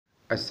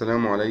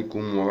السلام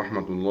عليكم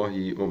ورحمة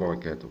الله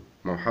وبركاته.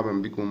 مرحبا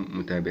بكم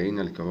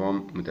متابعينا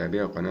الكرام،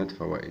 متابعي قناة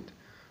فوائد.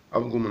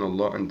 أرجو من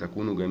الله أن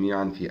تكونوا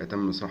جميعا في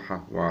أتم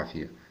صحة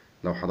وعافية.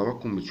 لو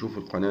حضراتكم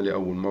بتشوفوا القناة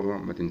لأول مرة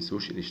ما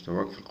تنسوش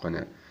الاشتراك في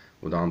القناة،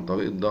 وده عن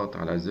طريق الضغط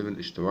على زر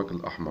الاشتراك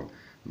الأحمر.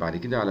 بعد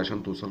كده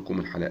علشان توصلكم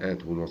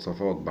الحلقات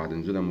والوصفات بعد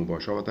نزولها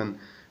مباشرة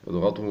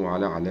اضغطوا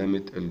على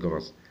علامة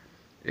الجرس.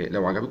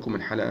 لو عجبتكم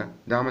الحلقة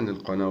دعما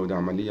للقناة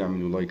ودعما لي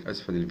اعملوا لايك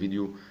أسفل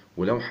الفيديو،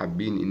 ولو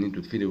حابين إن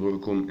انتوا تفيدوا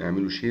غيركم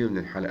اعملوا شير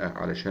للحلقة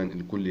علشان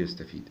الكل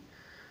يستفيد.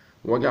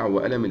 وجع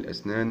وألم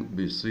الأسنان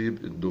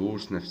بيصيب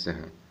الضروس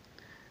نفسها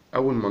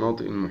أو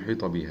المناطق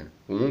المحيطة بها،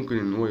 وممكن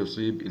إن هو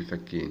يصيب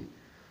الفكين.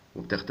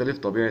 وبتختلف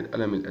طبيعة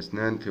ألم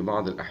الأسنان في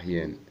بعض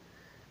الأحيان،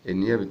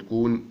 إن هي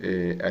بتكون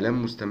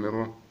آلام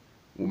مستمرة،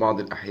 وبعض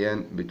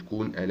الأحيان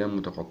بتكون آلام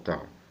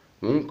متقطعة.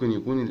 وممكن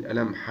يكون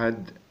الألم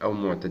حاد أو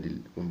معتدل،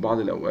 وفي بعض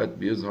الأوقات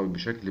بيظهر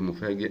بشكل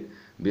مفاجئ.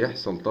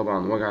 بيحصل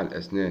طبعا وجع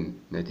الأسنان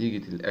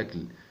نتيجة الأكل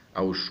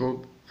أو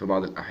الشرب. في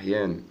بعض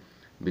الأحيان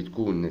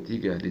بتكون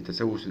نتيجة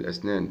لتسوس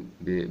الأسنان،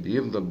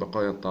 بيفضل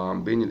بقايا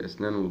الطعام بين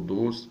الأسنان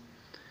والضروس،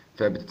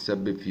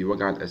 فبتتسبب في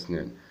وجع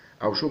الأسنان.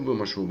 أو شرب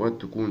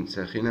مشروبات تكون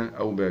ساخنة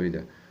أو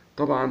باردة.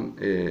 طبعا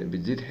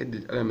بتزيد حدة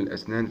ألم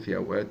الأسنان في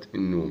أوقات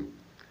النوم،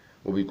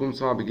 وبيكون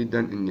صعب جدا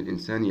إن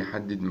الإنسان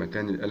يحدد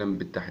مكان الألم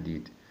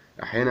بالتحديد.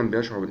 أحيانا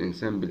بيشعر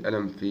الإنسان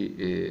بالألم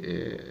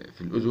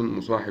في الأذن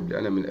مصاحب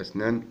لألم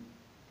الأسنان.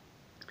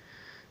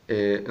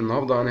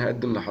 النهاردة أنا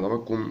هقدم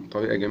لحضراتكم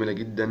طريقة جميلة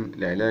جدا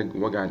لعلاج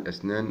وجع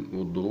الأسنان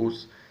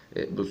والضروس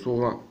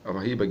بصورة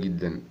رهيبة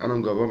جدا. أنا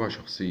مجربها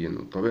شخصيا،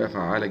 والطريقة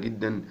فعالة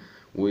جدا،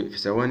 وفي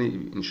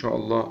ثواني إن شاء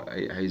الله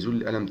هيزول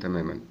الألم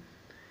تماما.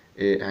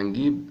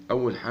 هنجيب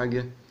أول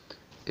حاجة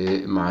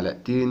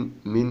معلقتين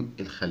من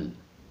الخل.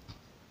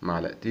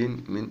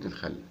 معلقتين من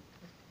الخل،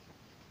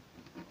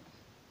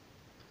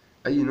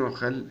 أي نوع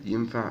خل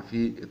ينفع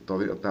في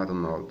الطريقة بتاعت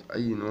النهاردة.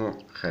 أي نوع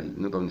خل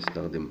نقدر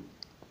نستخدمه.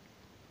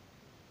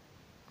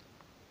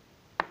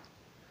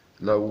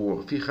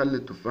 لو في خل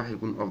التفاح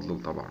يكون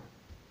أفضل طبعا،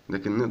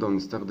 لكن نقدر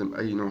نستخدم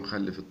أي نوع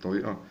خل في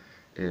الطريقة.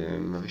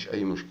 مفيش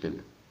أي مشكلة،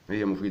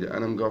 هي مفيدة.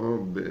 أنا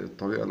مجرب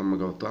الطريقة، لما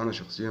جربتها أنا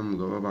شخصيا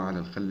مجربها على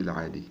الخل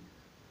العادي.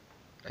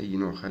 أي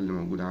نوع خل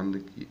موجود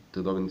عندك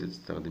تقدر أنت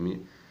تستخدميه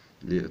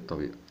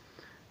للطريقة.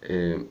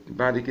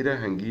 بعد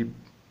كده هنجيب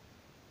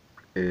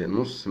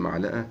نص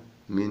معلقة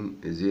من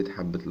زيت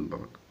حبة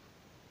البركة،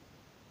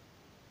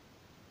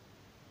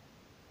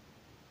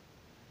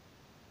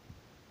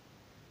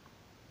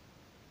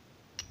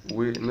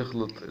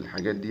 ونخلط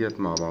الحاجات ديت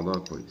مع بعضها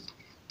كويس.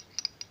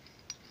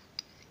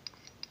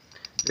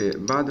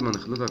 بعد ما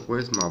نخلطها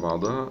كويس مع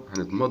بعضها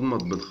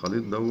هنتمضمض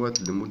بالخليط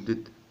دوت لمدة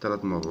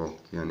 3 مرات.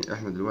 يعني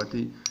احنا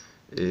دلوقتي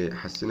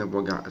حسينا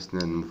بوجع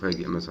أسنان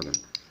مفاجئ مثلا،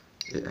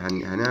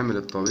 هنعمل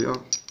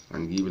الطريقة.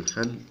 هنجيب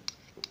الخل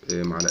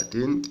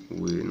معلقتين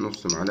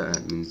ونص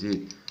معلقة من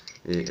زيت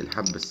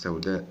الحبة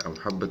السوداء أو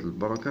حبة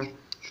البركة،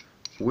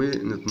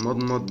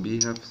 ونتمضمض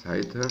بيها في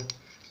ساعتها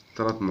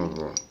 3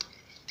 مرات.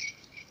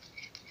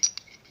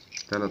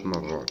 3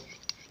 مرات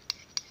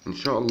ان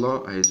شاء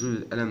الله هيزول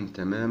الالم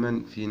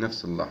تماما في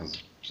نفس اللحظه.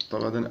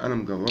 طبعا انا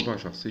مجربها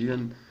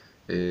شخصيا.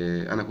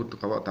 انا كنت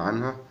قرات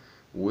عنها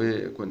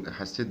وكنت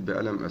حسيت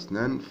بالم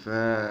اسنان،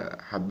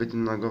 فحبيت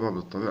ان انا اجرب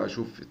الطريقه،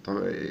 اشوف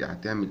الطريقه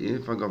هتعمل ايه،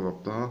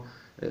 فجربتها.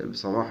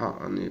 بصراحه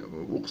يعني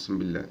اقسم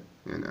بالله،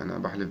 يعني انا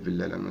بحلف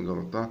بالله لان أنا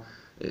جربتها.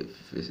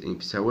 في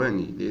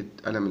ثواني لقيت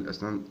الم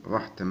الاسنان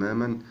راح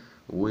تماما،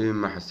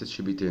 وما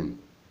حسيتش بيه تاني.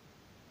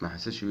 ما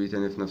حسيتش بيه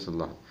تاني في نفس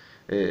اللحظة.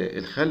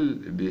 الخل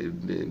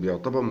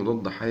بيعتبر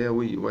مضاد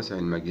حيوي واسع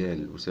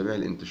المجال وسريع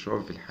الانتشار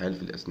في الحال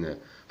في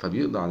الأثناء،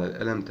 فبيقضي على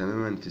الألم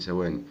تماما في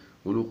ثواني،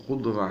 وله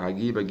قدرة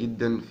عجيبة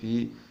جدا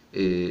في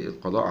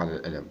القضاء على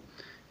الألم.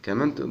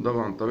 كمان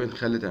تقدروا عن طريق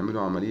الخل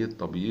تعملوا عملية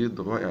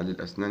تبييض رائع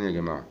للأسنان يا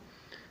جماعة،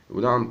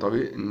 وده عن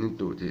طريق إن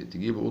انتوا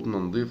تجيبوا قطنة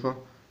نظيفة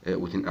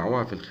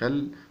وتنقعوها في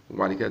الخل،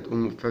 وبعد كده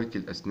تقوموا بفرك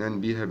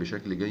الأسنان بيها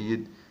بشكل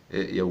جيد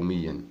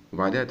يوميا،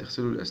 وبعدها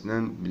تغسلوا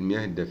الأسنان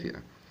بالمياه الدافئة.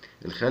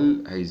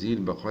 الخل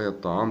هيزيل بقايا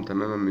الطعام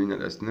تماما من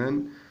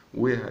الأسنان،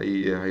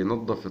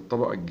 وهينظف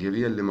الطبقة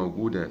الجيرية اللي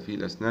موجودة في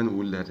الأسنان،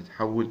 واللي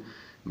هتتحول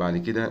بعد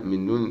كده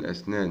من لون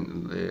الأسنان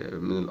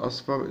من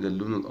الأصفر إلى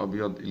اللون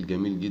الأبيض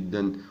الجميل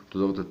جدا،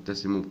 وتقدروا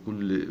تبتسموا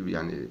بكل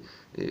يعني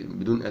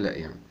بدون قلق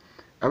يعني.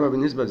 أما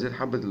بالنسبة لزيت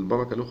حبة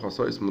البركة له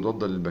خصائص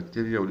مضادة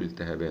للبكتيريا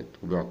والالتهابات،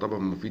 وبيعتبر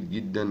مفيد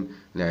جدا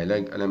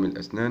لعلاج ألم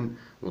الأسنان،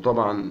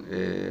 وطبعا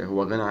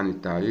هو غني عن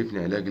التعريف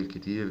لعلاج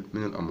الكثير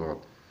من الأمراض.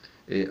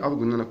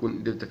 أرجو إن أنا أكون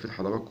قدرت أفيد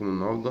حضراتكم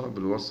النهاردة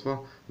بالوصفة.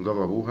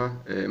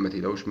 جربوها، ما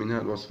تقلقوش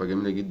منها، الوصفة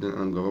جميلة جدا،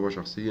 أنا مجربها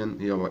شخصيا،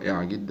 هي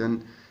رائعة جدا.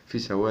 في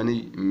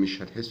ثواني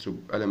مش هتحسوا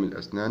بألم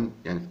الأسنان،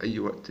 يعني في أي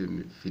وقت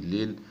في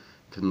الليل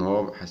في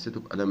النهار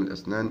حسيتوا بألم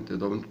الأسنان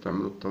تقدروا انتوا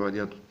تعملوا الطريقة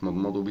دي،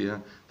 تتمضمضوا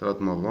بيها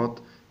 3 مرات.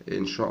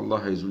 إن شاء الله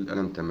هيزول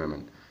الألم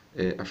تماما.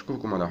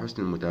 أشكركم على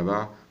حسن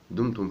المتابعة.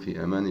 دمتم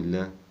في أمان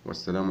الله،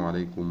 والسلام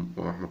عليكم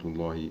ورحمة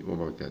الله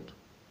وبركاته.